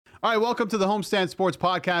All right, welcome to the Homestand Sports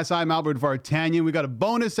Podcast. I'm Albert Vartanian. We got a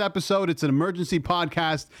bonus episode. It's an emergency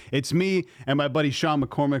podcast. It's me and my buddy Sean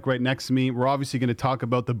McCormick right next to me. We're obviously going to talk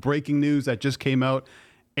about the breaking news that just came out.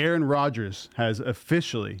 Aaron Rodgers has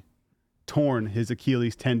officially torn his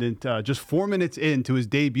Achilles tendon just 4 minutes into his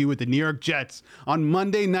debut with the New York Jets on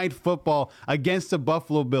Monday Night Football against the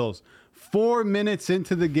Buffalo Bills. 4 minutes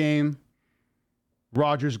into the game,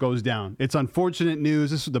 Rodgers goes down. It's unfortunate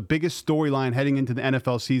news. This was the biggest storyline heading into the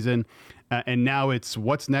NFL season. And now it's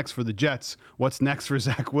what's next for the Jets? What's next for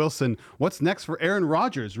Zach Wilson? What's next for Aaron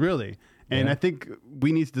Rodgers, really? And I think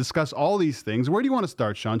we need to discuss all these things. Where do you want to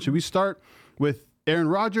start, Sean? Should we start with Aaron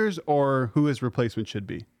Rodgers or who his replacement should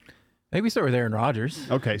be? I think we start with Aaron Rodgers.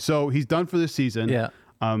 Okay, so he's done for this season. Yeah.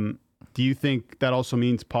 Do you think that also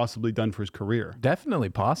means possibly done for his career? Definitely,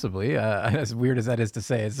 possibly. As weird as that is to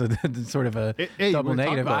say, it's sort of a double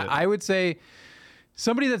negative. I would say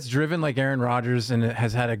somebody that's driven like Aaron Rodgers and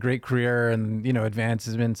has had a great career and, you know,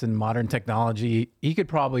 advancements in modern technology, he could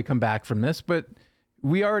probably come back from this. But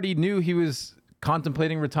we already knew he was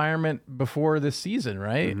contemplating retirement before this season,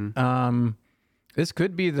 right? Mm-hmm. This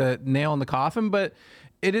could be the nail in the coffin, but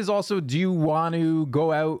it is also, do you want to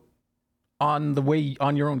go out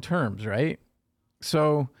on your own terms, right?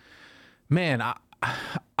 So, man,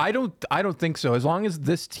 I don't think so. As long as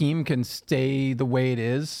this team can stay the way it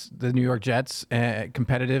is, the New York Jets,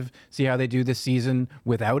 competitive, see how they do this season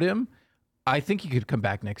without him, I think he could come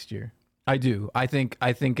back next year. I do. I think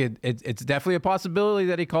it's definitely a possibility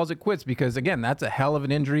that he calls it quits because, again, that's a hell of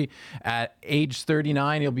an injury. At age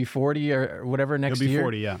 39, he'll be 40 or whatever next year. He'll be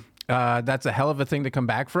 40, yeah. That's a hell of a thing to come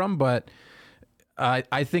back from, but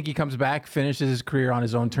I think he comes back, finishes his career on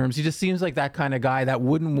his own terms. He just seems like that kind of guy that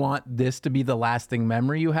wouldn't want this to be the lasting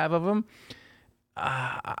memory you have of him.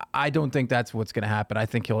 I don't think that's what's going to happen. I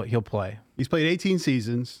think he'll play. He's played 18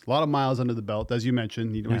 seasons, a lot of miles under the belt, as you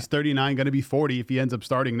mentioned. He's 39, going to be 40 if he ends up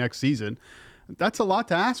starting next season. That's a lot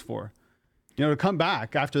to ask for. To come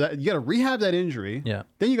back after that, you got to rehab that injury. Yeah.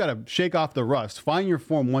 Then you got to shake off the rust, find your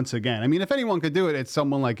form once again. I mean, if anyone could do it, it's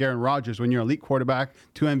someone like Aaron Rodgers. When you're an elite quarterback,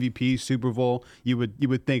 2 MVPs, Super Bowl, you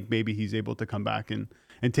would think maybe he's able to come back and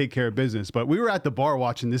take care of business. But we were at the bar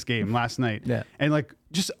watching this game last night, and like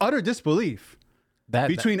just utter disbelief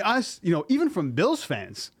between us. Even from Bills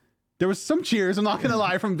fans. There was some cheers, I'm not going to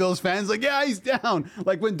lie, from Bills fans. Like, yeah, he's down.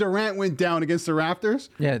 Like when Durant went down against the Raptors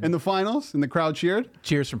in the finals and the crowd cheered.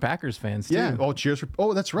 Cheers from Packers fans, too. Yeah. Oh, cheers.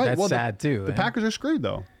 That's right. That's sad, too. The Packers are screwed,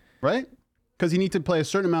 though, right? Because you need to play a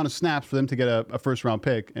certain amount of snaps for them to get a first-round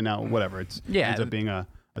pick. And now, whatever, it ends up being a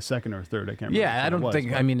second or a third. I can't remember. Yeah, I don't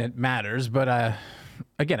think, it matters. But,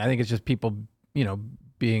 again, I think it's just people,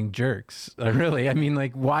 being jerks, really. I mean,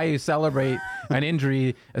 like, why celebrate an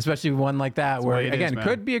injury, especially one like that, where, again,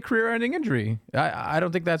 could be a career-ending injury? I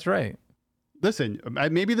don't think that's right. Listen,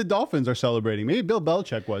 maybe the Dolphins are celebrating. Maybe Bill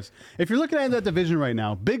Belichick was. If you're looking at that division right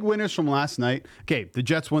now, big winners from last night. Okay, the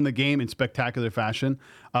Jets won the game in spectacular fashion.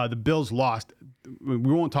 The Bills lost. We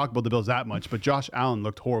won't talk about the Bills that much, but Josh Allen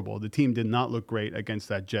looked horrible. The team did not look great against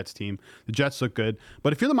that Jets team. The Jets look good.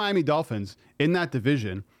 But if you're the Miami Dolphins in that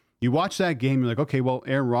division, you watch that game, you're like, okay, well,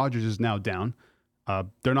 Aaron Rodgers is now down.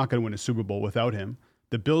 They're not going to win a Super Bowl without him.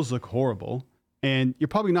 The Bills look horrible. And you're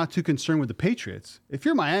probably not too concerned with the Patriots. If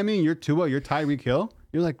you're Miami and you're Tua, you're Tyreek Hill,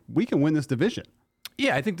 you're like, we can win this division.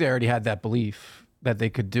 Yeah, I think they already had that belief that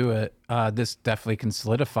they could do it. This definitely can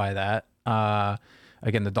solidify that.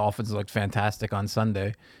 Again, the Dolphins looked fantastic on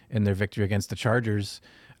Sunday in their victory against the Chargers.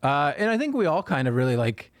 And I think we all kind of really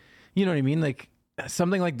like, you know what I mean? Like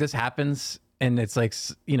something like this happens and it's like,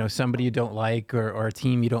 somebody you don't like or a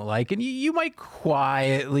team you don't like. And you might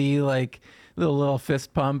quietly like a little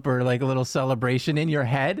fist pump or like a little celebration in your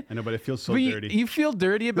head. I know, but it feels so dirty. You feel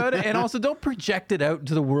dirty about it. And also don't project it out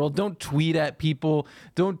into the world. Don't tweet at people.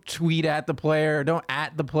 Don't tweet at the player. Don't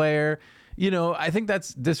at the player. I think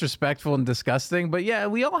that's disrespectful and disgusting. But yeah,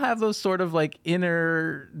 we all have those sort of like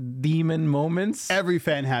inner demon moments. Every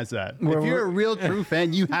fan has that. If you're a real true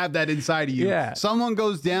fan, you have that inside of you. Yeah. Someone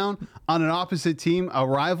goes down on an opposite team, a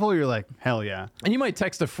rival, you're like, hell yeah. And you might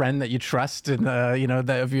text a friend that you trust and,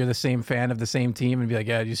 that if you're the same fan of the same team and be like,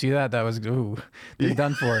 yeah, do you see that? That was, they're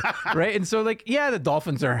done for. Right? And so like, yeah, the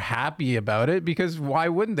Dolphins are happy about it because why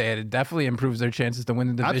wouldn't they? It definitely improves their chances to win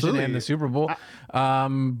the division Absolutely. and the Super Bowl.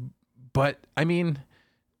 But, I mean,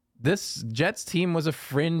 this Jets team was a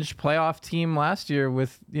fringe playoff team last year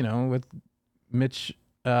with Mitch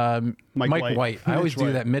Mike White. I always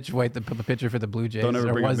do that. Mitch White, the pitcher for the Blue Jays. Don't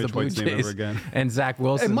ever bring up Mitch White's name ever again. And Zach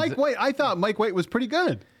Wilson. And Mike White, I thought Mike White was pretty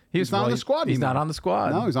good. He's not on the squad anymore. He's not on the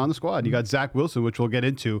squad. No, he's on the squad. You got Zach Wilson, which we'll get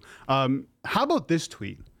into. How about this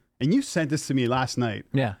tweet? and you sent this to me last night.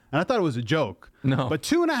 Yeah. And I thought it was a joke. No. But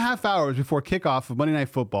 2.5 hours before kickoff of Monday Night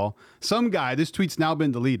Football, some guy, this tweet's now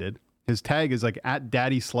been deleted. His tag is like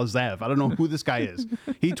 @DaddySlazev. I don't know who this guy is.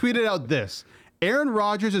 He tweeted out this. Aaron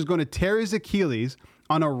Rodgers is going to tear his Achilles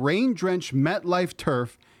on a rain-drenched MetLife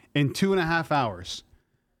turf in 2.5 hours.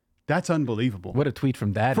 That's unbelievable. What a tweet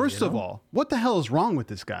from Daddy. First of all, what the hell is wrong with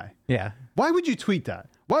this guy? Yeah. Why would you tweet that?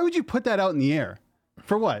 Why would you put that out in the air?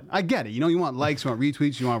 For what? I get it. You know, you want likes, you want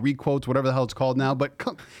retweets, you want requotes, whatever the hell it's called now. But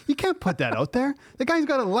you can't put that out there. The guy's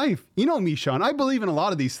got a life. You know me, Sean. I believe in a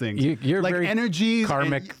lot of these things. You're like very energies,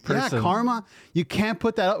 karmic person. Yeah, karma. You can't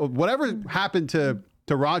put that out. Whatever happened to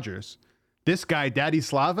Rodgers, this guy, Daddy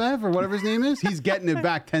Slavev, or whatever his name is, he's getting it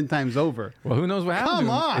back 10 times over. Well, who knows what happened? Come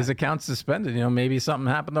on. His account's suspended. You know, maybe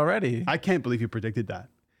something happened already. I can't believe you predicted that.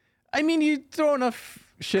 I mean, you throw enough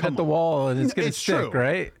shit at the wall and it's going to stick, true.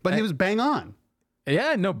 Right? But he was bang on.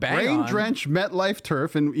 Yeah, no, bang on. Rain-drenched MetLife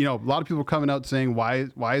turf. And, you know, a lot of people are coming out saying, why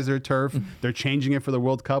is there turf? They're changing it for the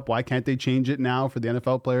World Cup. Why can't they change it now for the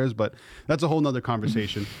NFL players? But that's a whole nother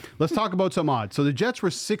conversation. Let's talk about some odds. So the Jets were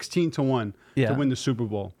 16-1 to win the Super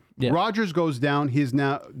Bowl. Yeah. Rodgers goes down.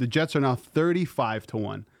 The Jets are now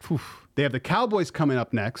 35-1. Oof. They have the Cowboys coming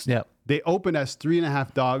up next. Yep. They opened as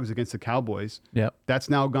 3.5 dogs against the Cowboys. Yep.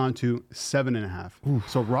 That's now gone to 7.5.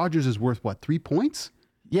 So Rodgers is worth what, 3 points?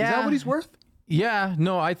 Yeah. Is that what he's worth? Yeah,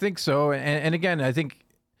 no, I think so. And again, I think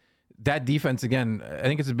that defense, again, I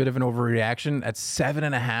think it's a bit of an overreaction. At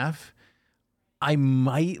 7.5, I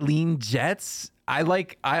might lean Jets. I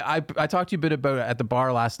talked to you a bit about it at the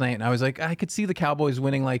bar last night, and I was like, I could see the Cowboys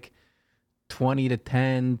winning like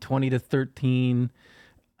 20-10, 20-13.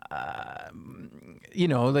 You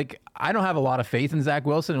know, like I don't have a lot of faith in Zach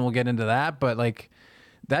Wilson, and we'll get into that, but like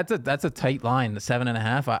that's a tight line. The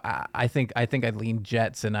 7.5. I think I'd lean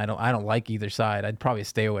Jets, and I don't like either side. I'd probably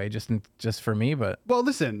stay away just for me. But well,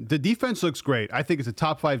 listen, the defense looks great. I think it's a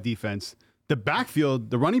top 5 defense. The backfield,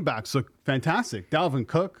 the running backs look fantastic. Dalvin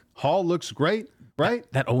Cook, Hall looks great. Right?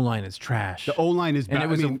 That O-line is trash. The O-line is bad.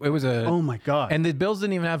 And it was a oh my God. And the Bills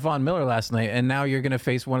didn't even have Von Miller last night, and now you're going to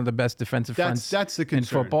face one of the best defensive fronts that's the in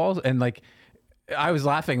football. And like, I was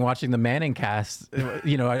laughing watching the Manning cast.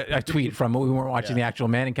 You know, a tweet from we weren't watching the actual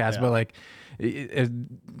Manning cast, but like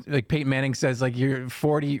Peyton Manning says, like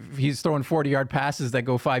he's throwing 40-yard passes that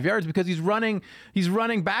go 5 yards because he's running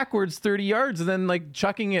backwards 30 yards and then like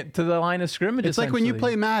chucking it to the line of scrimmage. It's like when you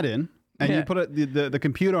play Madden. And you put the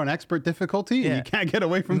computer on expert difficulty, and you can't get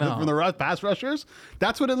away from the pass rushers.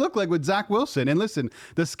 That's what it looked like with Zach Wilson. And listen,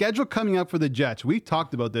 the schedule coming up for the Jets, we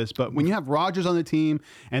talked about this, but when you have Rodgers on the team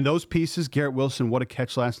and those pieces, Garrett Wilson, what a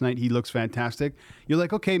catch last night. He looks fantastic. You're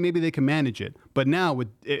like, okay, maybe they can manage it. But now,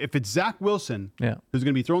 if it's Zach Wilson who's going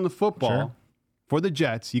to be throwing the football for the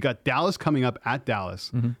Jets, you got Dallas coming up at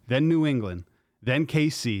Dallas, then New England, then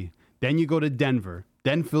KC, then you go to Denver.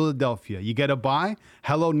 Then Philadelphia. You get a bye.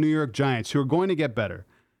 Hello, New York Giants, who are going to get better.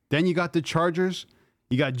 Then you got the Chargers.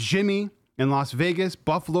 You got Jimmy in Las Vegas,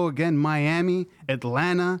 Buffalo again, Miami,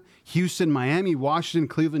 Atlanta, Houston, Miami, Washington,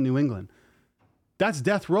 Cleveland, New England. That's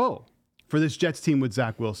death row for this Jets team with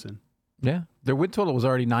Zach Wilson. Yeah. Their win total was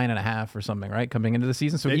already 9.5 or something, right? Coming into the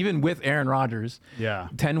season. So even with Aaron Rodgers,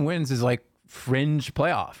 10 wins is like fringe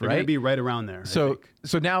playoff, They're right? Going to be right around there. So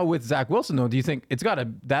now with Zach Wilson, though, do you think it's got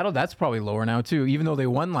that's probably lower now too? Even though they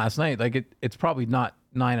won last night, like it's probably not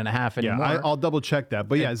 9.5 anymore. Yeah, I'll double check that.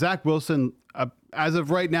 But yeah, Zach Wilson, as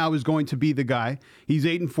of right now, is going to be the guy. He's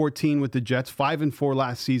 8-14 with the Jets, 5-4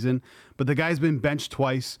 last season. But the guy's been benched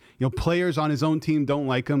twice. You know, players on his own team don't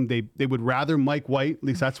like him. They would rather Mike White. At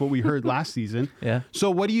least that's what we heard last season. Yeah.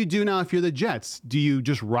 So what do you do now if you're the Jets? Do you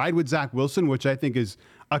just ride with Zach Wilson, which I think is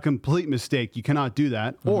a complete mistake? You cannot do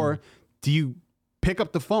that. Or do you pick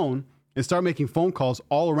up the phone and start making phone calls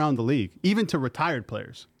all around the league, even to retired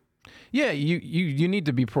players? Yeah, you need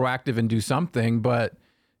to be proactive and do something, but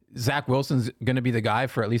Zach Wilson's going to be the guy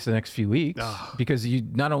for at least the next few weeks because you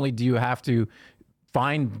not only do you have to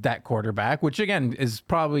find that quarterback, which again is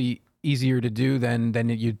probably easier to do than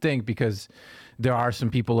you'd think because there are some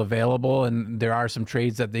people available and there are some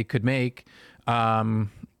trades that they could make.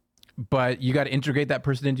 But you got to integrate that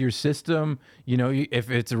person into your system. You know, if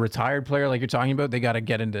it's a retired player like you're talking about, they got to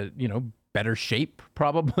get into, you know, better shape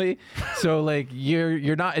probably. So like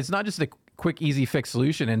you're not, it's not just a quick, easy fix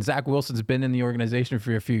solution. And Zach Wilson's been in the organization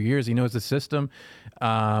for a few years. He knows the system.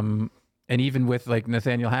 And even with like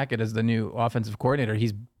Nathaniel Hackett as the new offensive coordinator,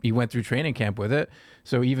 he went through training camp with it.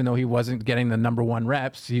 So even though he wasn't getting the number 1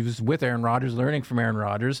 reps, he was with Aaron Rodgers, learning from Aaron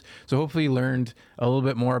Rodgers. So hopefully he learned a little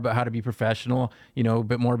bit more about how to be professional, you know, a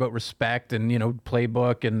bit more about respect and, you know,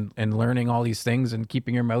 playbook and learning all these things and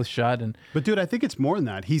keeping your mouth shut. But dude, I think it's more than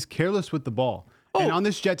that. He's careless with the ball. And on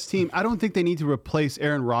this Jets team, I don't think they need to replace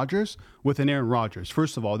Aaron Rodgers with an Aaron Rodgers.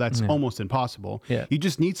 First of all, that's almost impossible. Yeah. You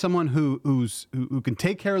just need someone who can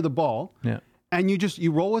take care of the ball. Yeah. And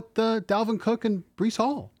you roll with Dalvin Cook and Breece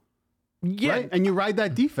Hall. Yeah. Right? And you ride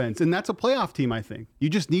that defense. And that's a playoff team, I think. You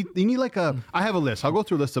need like I have a list. I'll go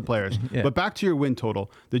through a list of players. Yeah. But back to your win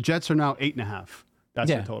total. The Jets are now 8.5.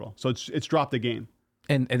 That's the total. So it's dropped a game.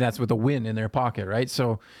 And that's with a win in their pocket, right?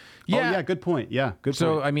 So, yeah. Oh, yeah, good point. Yeah, good point.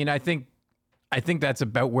 So, I mean, I think that's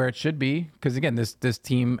about where it should be because, again, this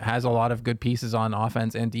team has a lot of good pieces on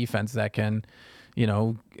offense and defense that can,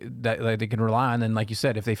 that they can rely on. And like you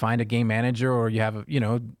said, if they find a game manager or you have,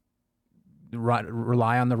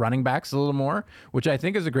 rely on the running backs a little more, which I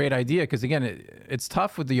think is a great idea because, again, it's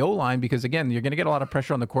tough with the O-line because, again, you're going to get a lot of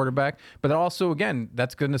pressure on the quarterback. But also, again,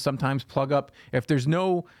 that's going to sometimes plug up. If there's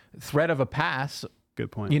no threat of a pass,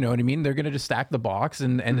 good point. You know what I mean? They're going to just stack the box,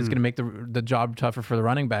 and it's going to make the job tougher for the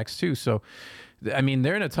running backs too. So, I mean,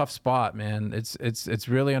 they're in a tough spot, man. It's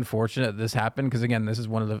really unfortunate this happened because, again, this is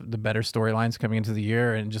one of the better storylines coming into the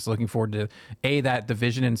year, and just looking forward to that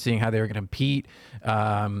division and seeing how they were going to compete.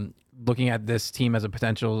 Looking at this team as a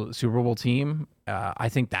potential Super Bowl team, I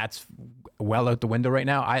think that's well out the window right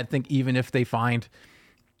now. I think even if they find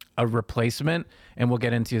a replacement, and we'll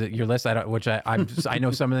get into your list, I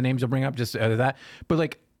know some of the names you'll bring up just out of that, but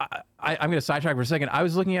like I'm going to sidetrack for a second. I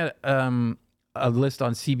was looking at a list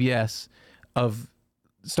on CBS of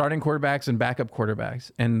starting quarterbacks and backup quarterbacks,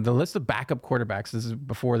 and the list of backup quarterbacks, this is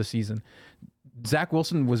before the season, Zach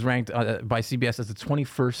Wilson was ranked by CBS as the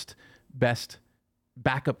 21st best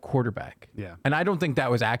backup quarterback. Yeah. And I don't think that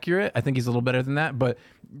was accurate. I think he's a little better than that, but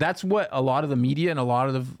that's what a lot of the media and a lot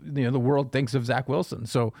of the world thinks of Zach Wilson.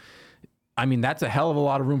 So, I mean, that's a hell of a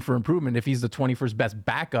lot of room for improvement. If he's the 21st best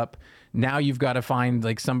backup, now you've got to find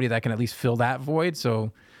like somebody that can at least fill that void.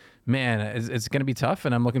 So, man, it's going to be tough,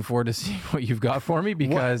 and I'm looking forward to seeing what you've got for me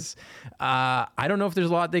because I don't know if there's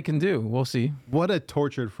a lot they can do. We'll see. What a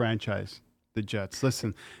tortured franchise, the Jets.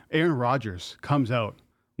 Listen, Aaron Rodgers comes out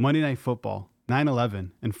Monday Night Football,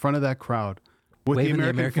 9/11, in front of that crowd with the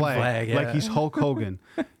American flag yeah. like he's Hulk Hogan.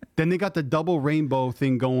 Then they got the double rainbow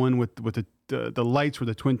thing going with the lights where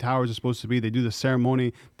the Twin Towers are supposed to be. They do the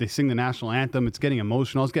ceremony. They sing the national anthem. It's getting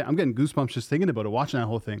emotional. I'm getting goosebumps just thinking about it, watching that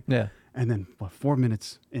whole thing. Yeah. And then, 4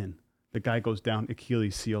 minutes in, the guy goes down,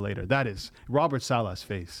 Achilles, see you later. That is Robert Saleh's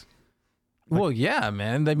face. Well, yeah,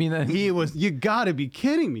 man. I mean, you got to be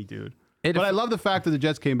kidding me, dude. But I love the fact that the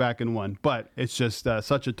Jets came back and won. But it's just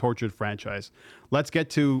such a tortured franchise. Let's get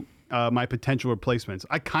to my potential replacements.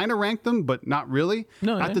 I kind of ranked them, but not really.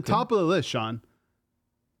 No, At the top of the list, Sean,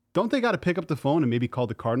 don't they got to pick up the phone and maybe call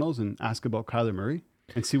the Cardinals and ask about Kyler Murray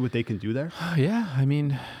and see what they can do there? Yeah, I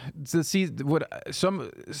mean, to see what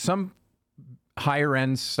some higher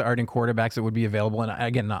end starting quarterbacks that would be available, and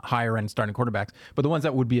again, not higher end starting quarterbacks, but the ones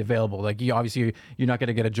that would be available. Like you're not going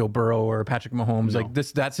to get a Joe Burrow or a Patrick Mahomes. No. Like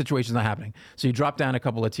that situation's not happening. So you drop down a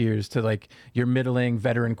couple of tiers to like your middling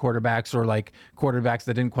veteran quarterbacks or like quarterbacks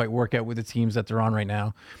that didn't quite work out with the teams that they're on right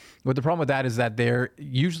now. But the problem with that is that they're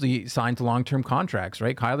usually signed to long-term contracts,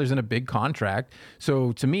 right? Kyler's in a big contract.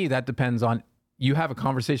 So to me, that depends on you have a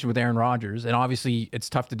conversation with Aaron Rodgers, and obviously it's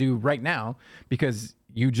tough to do right now because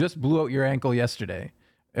you just blew out your ankle yesterday.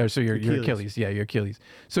 So your Achilles. Yeah, your Achilles.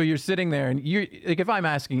 So you're sitting there, and you're like, if I'm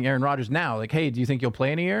asking Aaron Rodgers now, like, hey, do you think you'll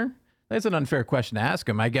play in a year? That's an unfair question to ask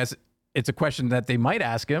him. I guess it's a question that they might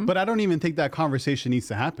ask him. But I don't even think that conversation needs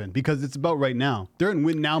to happen because it's about right now. They're in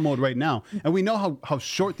win now mode right now. And we know how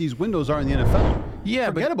short these windows are in the NFL. Yeah,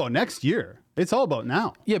 Forget about next year. It's all about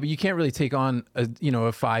now. Yeah, but you can't really take on a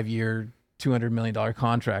 5-year, $200 million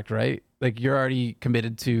contract, right? Like you're already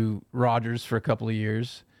committed to Rodgers for a couple of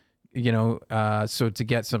years, so to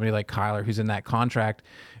get somebody like Kyler who's in that contract,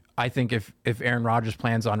 I think if Aaron Rodgers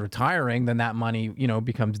plans on retiring, then that money,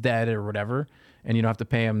 becomes dead or whatever, and you don't have to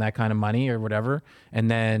pay him that kind of money or whatever. And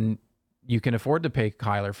then you can afford to pay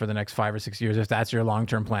Kyler for the next 5 or 6 years if that's your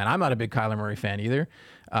long-term plan. I'm not a big Kyler Murray fan either.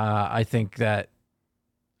 I think that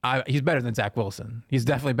he's better than Zach Wilson. He's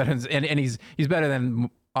definitely better than, and he's better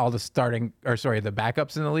than all the the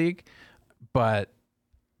backups in the league. But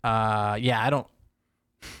I don't.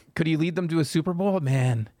 Could he lead them to a Super Bowl?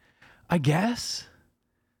 Man, I guess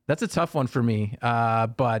that's a tough one for me.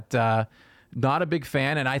 But not a big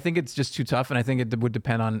fan, and I think it's just too tough. And I think it would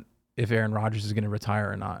depend on if Aaron Rodgers is going to retire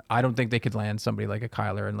or not. I don't think they could land somebody like a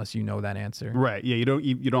Kyler unless you know that answer. Right. Yeah. You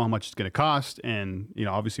don't know how much it's going to cost, and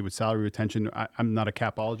obviously with salary retention, I'm not a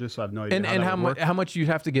capologist, so I have no idea. And how much you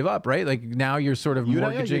have to give up, right? Like now you're sort of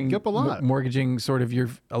mortgaging sort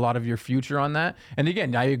of a lot of your future on that. And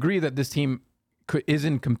again, I agree that this team is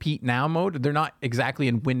in compete now mode. They're not exactly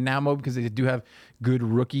in win now mode because they do have good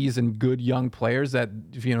rookies and good young players that,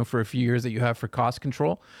 for a few years that you have for cost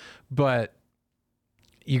control. But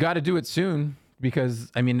you got to do it soon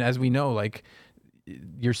because, as we know, like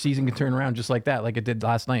your season can turn around just like that, like it did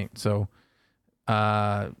last night. So,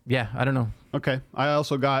 I don't know. Okay. I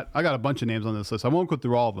got a bunch of names on this list. I won't go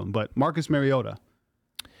through all of them, but Marcus Mariota.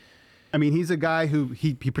 He's a guy who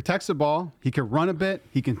he protects the ball. He can run a bit.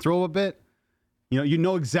 He can throw a bit. You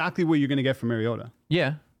know exactly what you're going to get from Mariota.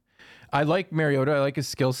 Yeah. I like Mariota. I like his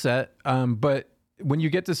skill set. But when you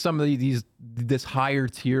get to some of this higher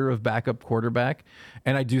tier of backup quarterback,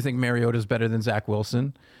 and I do think Mariota is better than Zach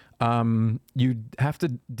Wilson, you have to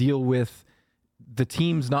deal with the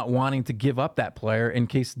teams not wanting to give up that player in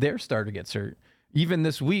case their starter gets hurt. Even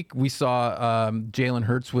this week, we saw Jalen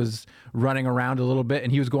Hurts was running around a little bit,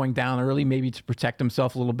 and he was going down early, maybe to protect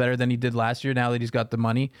himself a little better than he did last year. Now that he's got the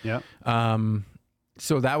money,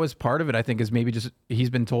 so that was part of it. I think is maybe just he's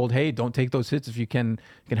been told, "Hey, don't take those hits if you can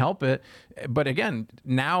help it." But again,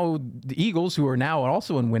 now the Eagles, who are now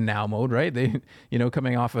also in win now mode, right? They,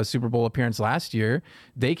 coming off a Super Bowl appearance last year,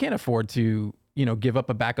 they can't afford to give up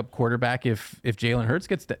a backup quarterback if Jalen Hurts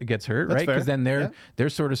gets hurt, right? Because then they're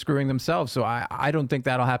sort of screwing themselves. So I don't think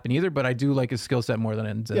that'll happen either. But I do like his skill set more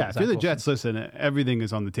than if you're the Jets, listen, everything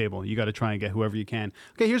is on the table. You got to try and get whoever you can.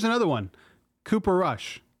 Okay, here's another one, Cooper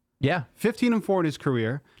Rush. Yeah, 15-4 in his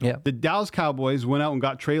career. Yeah, the Dallas Cowboys went out and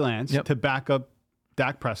got Trey Lance to back up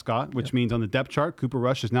Dak Prescott, which means on the depth chart, Cooper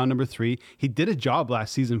Rush is now number 3. He did a job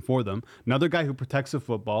last season for them. Another guy who protects the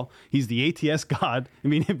football. He's the ATS god.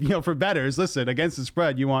 For bettors, listen, against the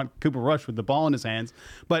spread, you want Cooper Rush with the ball in his hands.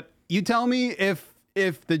 But you tell me if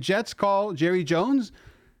the Jets call Jerry Jones,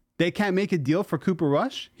 they can't make a deal for Cooper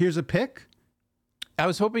Rush? Here's a pick. I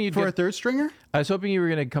was hoping you'd for a third stringer. I was hoping you were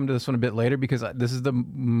going to come to this one a bit later because this is the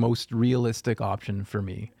most realistic option for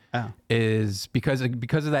me. Is because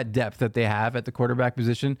of that depth that they have at the quarterback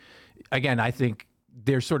position. Again, I think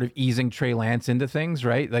they're sort of easing Trey Lance into things,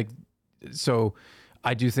 right? Like, so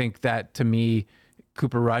I do think that to me,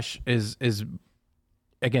 Cooper Rush is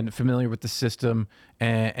again familiar with the system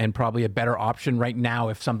and probably a better option right now.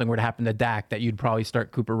 If something were to happen to Dak, that you'd probably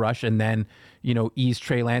start Cooper Rush and then ease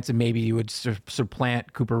Trey Lance, and maybe you would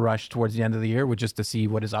supplant Cooper Rush towards the end of the year with just to see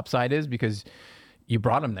what his upside is because you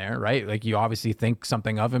brought him there, right? Like you obviously think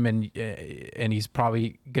something of him, and he's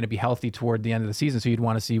probably going to be healthy toward the end of the season. So you'd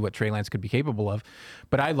want to see what Trey Lance could be capable of.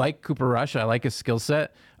 But I like Cooper Rush. I like his skill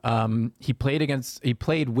set. He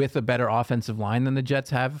played with a better offensive line than the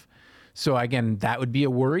Jets have. So again, that would be a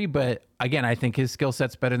worry. But again, I think his skill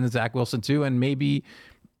set's better than Zach Wilson too, and maybe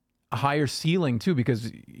a higher ceiling too,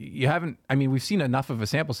 because you haven't. We've seen enough of a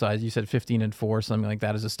sample size. You said 15-4, something like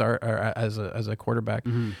that, as a start or as a quarterback.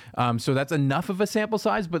 Mm-hmm. So that's enough of a sample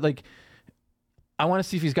size. But like, I want to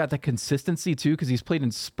see if he's got that consistency too, because he's played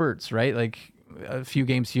in spurts, right? Like a few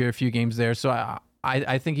games here, a few games there. So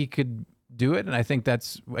I think he could do it, and I think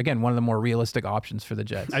that's again one of the more realistic options for the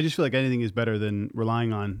Jets. I just feel like anything is better than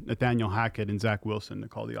relying on Nathaniel Hackett and Zach Wilson to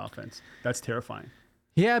call the offense. That's terrifying.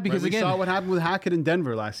 Yeah, because we saw what happened with Hackett in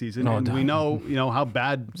Denver last season, and we know how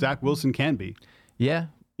bad Zach Wilson can be. Yeah.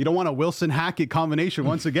 You don't want a Wilson-Hackett combination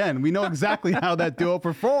once again. We know exactly how that duo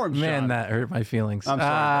performs. Man, Sean. That hurt my feelings. I'm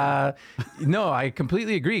sorry. No, I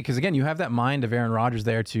completely agree, because again, you have that mind of Aaron Rodgers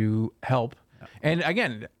there to help. And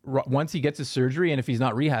again, once he gets his surgery, and if he's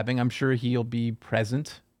not rehabbing, I'm sure he'll be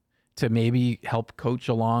present to maybe help coach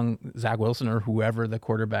along Zach Wilson or whoever the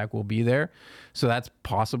quarterback will be there. So that's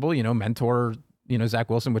possible, mentor Zach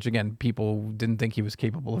Wilson, which again, people didn't think he was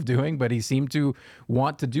capable of doing, but he seemed to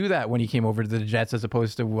want to do that when he came over to the Jets, as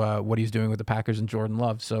opposed to what he's doing with the Packers and Jordan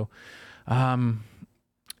Love. So, I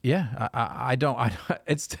don't.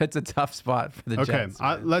 It's a tough spot for the Jets.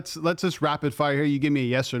 Okay, let's just rapid fire here. You give me a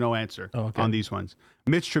yes or no answer on these ones.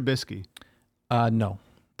 Mitch Trubisky. No.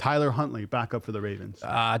 Tyler Huntley, backup for the Ravens.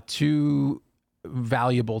 Too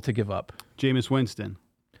valuable to give up. Jameis Winston.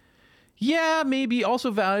 Yeah, maybe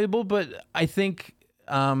also valuable, but I think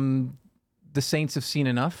the Saints have seen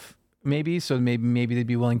enough, maybe, so maybe they'd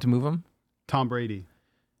be willing to move him. Tom Brady.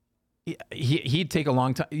 He'd take a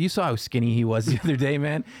long time. You saw how skinny he was the other day,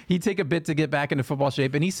 man. He'd take a bit to get back into football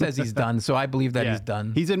shape, and he says he's done, so I believe that he's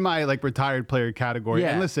done. He's in my retired player category.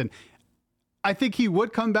 Yeah. And listen, I think he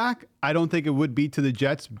would come back. I don't think it would be to the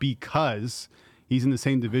Jets because he's in the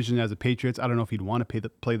same division as the Patriots. I don't know if he'd want to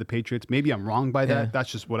play the Patriots. Maybe I'm wrong by that. Yeah.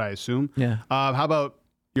 That's just what I assume. Yeah. How about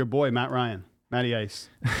your boy, Matt Ryan? Matty Ice.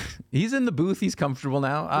 He's in the booth. He's comfortable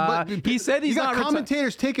now. He said he's not.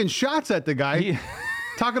 Commentators taking shots at the guy.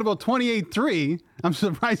 Talking about 28-3. I'm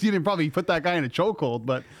surprised you didn't probably put that guy in a chokehold,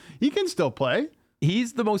 but he can still play.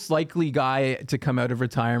 He's the most likely guy to come out of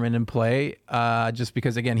retirement and play, just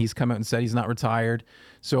because, again, he's come out and said he's not retired.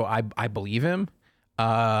 So I believe him.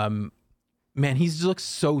 Man, he looks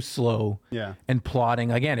so slow and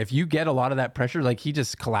plodding. Again, if you get a lot of that pressure, like he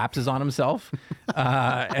just collapses on himself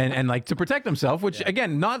and like to protect himself, which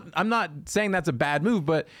again, I'm not saying that's a bad move,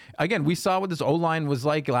 but again, we saw what this O-line was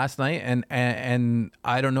like last night, and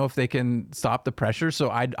I don't know if they can stop the pressure.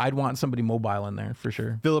 So I'd want somebody mobile in there for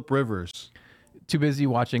sure. Phillip Rivers. Too busy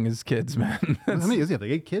watching his kids, man. How many is he have?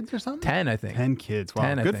 Like 8 kids or something? 10, I think. 10 kids.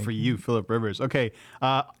 Wow. 10, good for you, Phillip Rivers. Okay.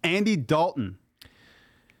 Andy Dalton.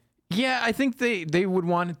 Yeah, I think they would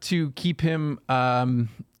want to keep him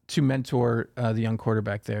to mentor the young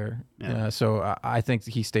quarterback there. Yeah. So I think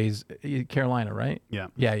he stays Carolina, right? Yeah.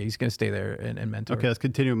 Yeah, he's going to stay there and mentor. Okay, let's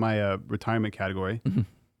continue with my retirement category.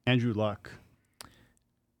 Andrew Luck.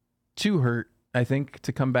 Too hurt, I think,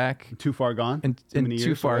 to come back. Too far gone? And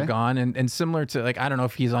too far gone. And similar to, like, I don't know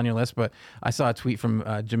if he's on your list, but I saw a tweet from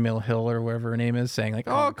Jamil Hill or whatever her name is saying, like,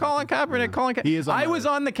 Colin Kaepernick, Colin Kaepernick. He is I was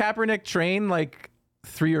on the Kaepernick train, like,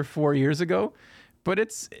 3 or 4 years ago, but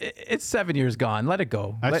it's 7 years gone. Let it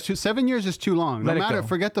go. 7 years is too long. No matter,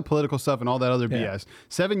 forget the political stuff and all that other BS.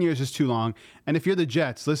 7 years is too long. And if you're the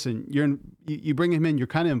Jets, listen, you bring him in, you're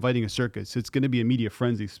kind of inviting a circus. It's going to be a media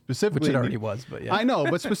frenzy, specifically. Which it already was, but yeah. I know,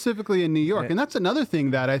 but specifically in New York. And that's another thing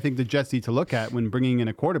that I think the Jets need to look at when bringing in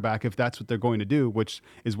a quarterback, if that's what they're going to do, which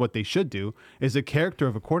is what they should do, is the character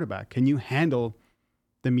of a quarterback. Can you handle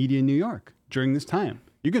the media in New York during this time?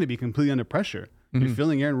 You're going to be completely under pressure. You're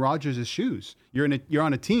filling Aaron Rodgers' shoes. You're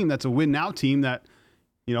on a team that's a win now team that,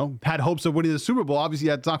 had hopes of winning the Super Bowl. Obviously,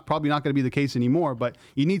 that's probably not going to be the case anymore. But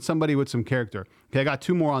you need somebody with some character. Okay, I got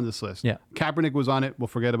 2 more on this list. Yeah, Kaepernick was on it. We'll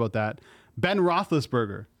forget about that. Ben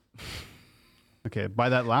Roethlisberger. Okay, by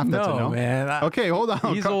that laugh, that's a no. Man. Okay, hold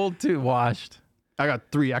on. He's old too. Washed. I got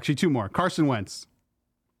 3, actually 2 more. Carson Wentz.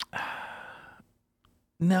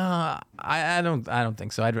 No, I don't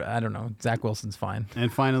think so. I don't know. Zach Wilson's fine.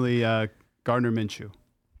 And finally, Gardner Minshew.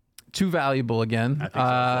 Too valuable again. I think so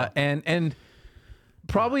as well. And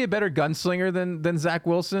probably a better gunslinger than Zach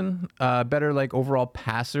Wilson. Better like overall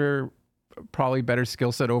passer, probably better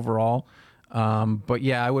skill set overall. But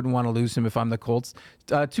yeah, I wouldn't want to lose him if I'm the Colts.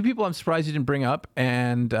 2 people I'm surprised you didn't bring up.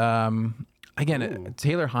 And again,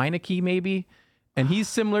 Taylor Heineke maybe. And he's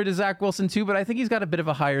similar to Zach Wilson too, but I think he's got a bit of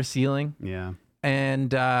a higher ceiling. Yeah.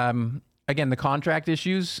 And again, the contract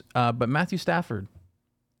issues, but Matthew Stafford.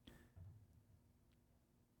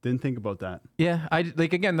 Didn't think about that. Yeah,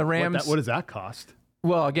 again, the Rams. What does that cost?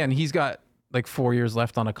 Well, again, he's got like 4 years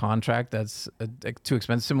left on a contract that's too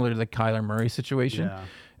expensive, similar to the Kyler Murray situation. Yeah.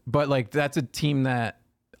 But like that's a team that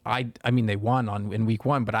I mean they won in week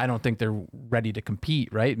 1, but I don't think they're ready to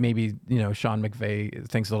compete, right? Maybe Sean McVay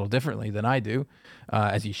thinks a little differently than I do,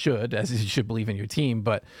 as you should believe in your team.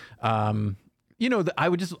 But I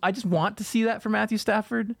just want to see that for Matthew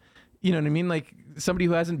Stafford. You know what I mean? Like somebody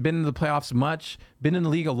who hasn't been in the playoffs much, been in the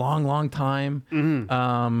league a long, long time.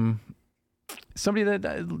 Somebody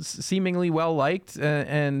that seemingly well liked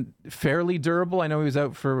and fairly durable. I know he was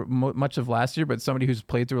out for much of last year, but somebody who's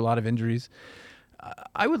played through a lot of injuries.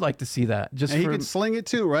 I would like to see that. And he can sling it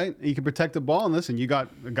too, right? He can protect the ball. And listen, you got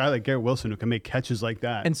a guy like Garrett Wilson who can make catches like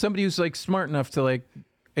that. And somebody who's like smart enough to like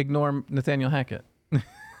ignore Nathaniel Hackett.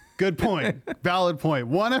 Good point. Valid point.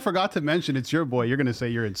 One I forgot to mention, it's your boy. You're going to say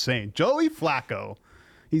you're insane. Joey Flacco.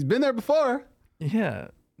 He's been there before. Yeah.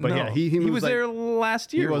 But yeah, he was like, there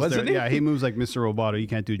last year, wasn't he? Yeah, he moves like Mr. Roboto. You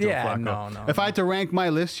can't do Joe Flacco. No. If I had to rank my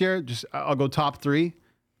list here, I'll go top 3,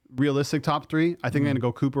 realistic top 3. I think I'm going to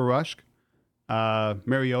go Cooper Rush,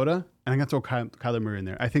 Mariota, and I'm going to throw Kyler Murray in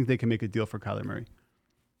there. I think they can make a deal for Kyler Murray.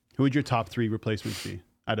 Who would your top 3 replacements be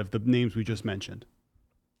out of the names we just mentioned?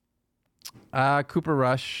 Cooper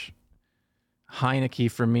Rush, Heineke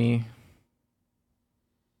for me.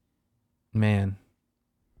 Man.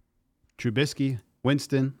 Trubisky,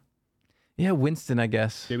 Winston. Yeah, Winston, I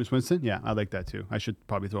guess. Jameis Winston? Yeah, I like that too. I should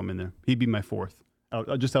probably throw him in there. He'd be my 4th.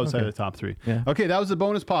 Just outside of the top 3. Yeah. Okay, that was the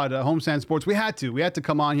bonus pod, Homestand Sports. We had to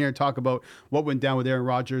come on here and talk about what went down with Aaron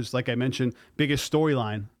Rodgers. Like I mentioned, biggest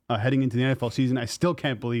storyline heading into the NFL season. I still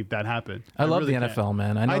can't believe that happened. I love really the NFL,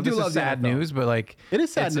 man. I know this is sad news, but like it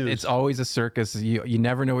is sad news. It's always a circus. You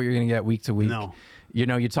never know what you're going to get week to week. No.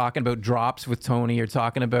 You're talking about drops with Tony. You're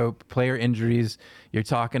talking about player injuries. You're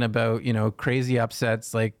talking about, crazy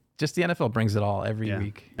upsets. Like just the NFL brings it all every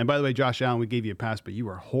week. And by the way, Josh Allen, we gave you a pass, but you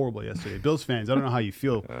were horrible yesterday. Bills fans, I don't know how you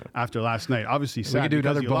feel after last night. Obviously, sad. We could do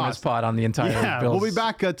another bonus pod on the entire Bills. We'll be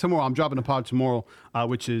back tomorrow. I'm dropping a pod tomorrow,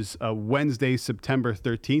 which is Wednesday, September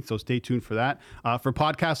 13th. So stay tuned for that. For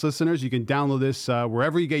podcast listeners, you can download this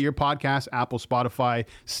wherever you get your podcasts, Apple, Spotify,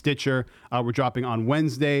 Stitcher. We're dropping on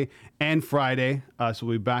Wednesday and Friday. So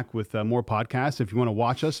we'll be back with more podcasts. If you want to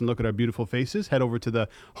watch us and look at our beautiful faces, head over to the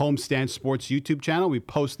Homestand Sports YouTube channel. We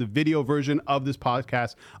post the video version of this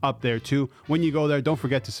podcast up there too. When you go there, don't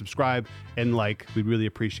forget to subscribe and like. We'd really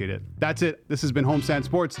appreciate it. That's it. This has been Homestand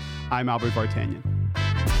Sports. I'm Albert Vartanian.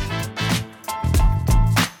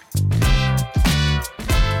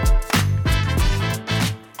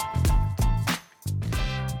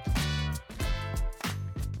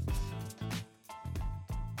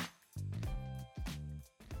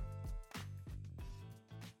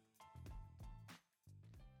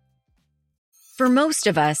 For most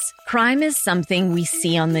of us, crime is something we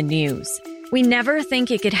see on the news. We never think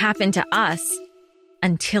it could happen to us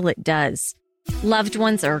until it does. Loved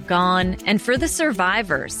ones are gone, and for the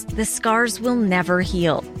survivors, the scars will never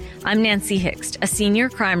heal. I'm Nancy Hixt, a senior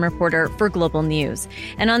crime reporter for Global News.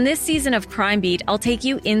 And on this season of Crime Beat, I'll take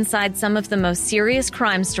you inside some of the most serious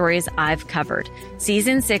crime stories I've covered.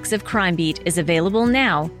 Season 6 of Crime Beat is available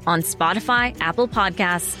now on Spotify, Apple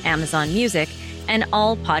Podcasts, Amazon Music, and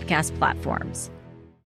all podcast platforms.